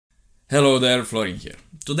Hello there, Florin here.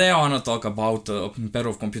 Today I want to talk about a pair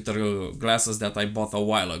of computer glasses that I bought a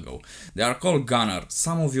while ago. They are called Gunnar.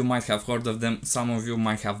 Some of you might have heard of them, some of you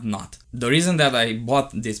might have not. The reason that I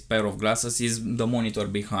bought this pair of glasses is the monitor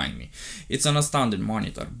behind me. It's an standard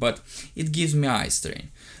monitor, but it gives me eye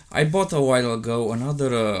strain. I bought a while ago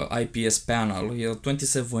another IPS panel, a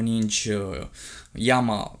 27-inch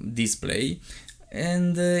Yamaha display,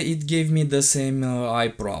 and it gave me the same eye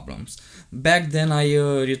problems. Back then I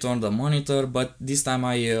returned the monitor, but this time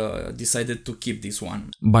I decided to keep this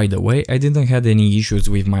one. By the way, I didn't have any issues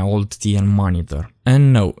with my old TN monitor.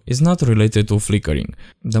 And no, it's not related to flickering.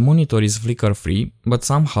 The monitor is flicker free, but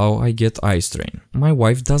somehow I get eye strain. My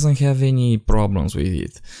wife doesn't have any problems with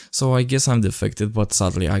it, so I guess I'm defective, but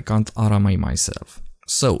sadly I can't RMA myself.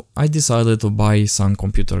 So, I decided to buy some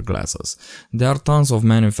computer glasses. There are tons of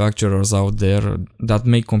manufacturers out there that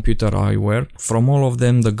make computer eyewear. From all of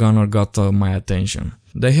them, the Gunnar got my attention.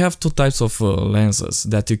 They have two types of lenses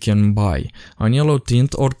that you can buy, an yellow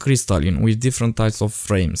tint or crystalline with different types of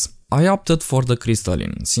frames. I opted for the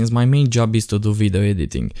crystalline, since my main job is to do video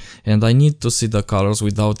editing, and I need to see the colors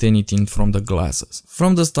without any tint from the glasses.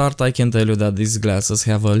 From the start I can tell you that these glasses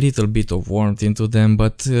have a little bit of warmth into them,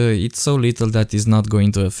 but it's so little that it's not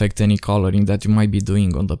going to affect any coloring that you might be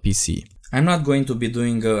doing on the PC. I'm not going to be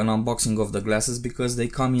doing an unboxing of the glasses because they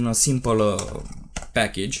come in a simple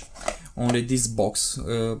package. Only this box.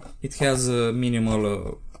 It has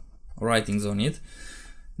minimal writings on it.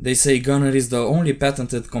 They say Gunnar is the only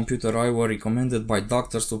patented computer eyewear recommended by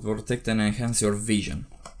doctors to protect and enhance your vision.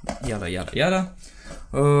 Yada yada yada.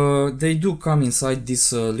 They do come inside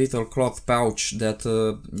this little cloth pouch that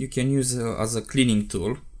you can use as a cleaning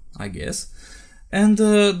tool, I guess. And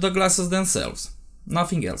the glasses themselves.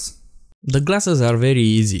 Nothing else. The glasses are very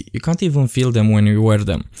easy, you can't even feel them when you wear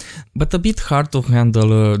them, but a bit hard to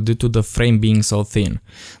handle due to the frame being so thin.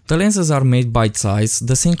 The lenses are made by Zeiss,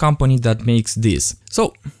 the same company that makes this.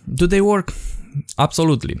 So, do they work?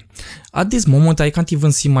 Absolutely. At this moment I can't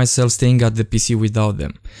even see myself staying at the PC without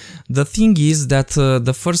them. The thing is that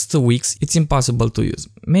the first weeks it's impossible to use,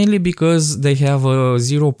 mainly because they have a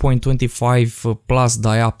 0.25 plus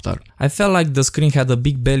diopter. I felt like the screen had a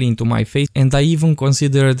big belly into my face and I even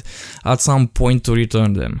considered at some point to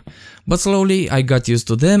return them. But slowly I got used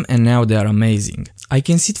to them and now they are amazing. I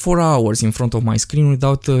can sit for hours in front of my screen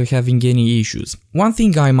without having any issues. One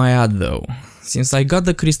thing I might add though. Since I got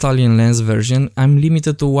the crystalline lens version, I'm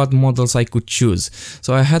limited to what models I could choose,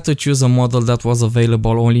 so I had to choose a model that was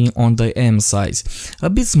available only on the M size. A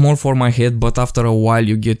bit small for my head, but after a while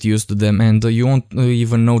you get used to them and you won't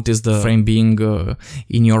even notice the frame being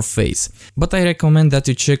in your face. But I recommend that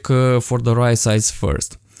you check for the right size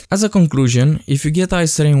first. As a conclusion, if you get eye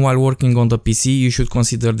strain while working on the PC, you should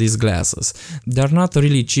consider these glasses. They're not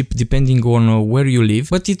really cheap depending on where you live,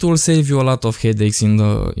 but it will save you a lot of headaches in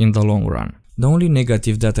the long run. The only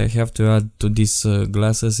negative that I have to add to these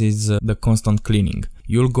glasses is the constant cleaning.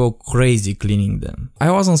 You'll go crazy cleaning them.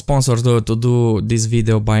 I wasn't sponsored to do this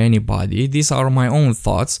video by anybody. These are my own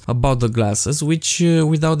thoughts about the glasses, which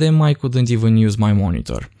without them I couldn't even use my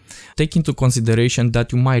monitor. Take into consideration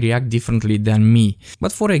that you might react differently than me.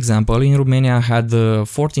 But for example, in Romania I had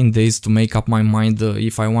 14 days to make up my mind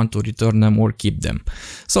if I want to return them or keep them.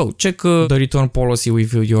 So check the return policy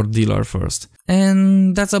with your dealer first.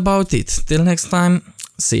 And that's about it. Till next time,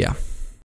 see ya.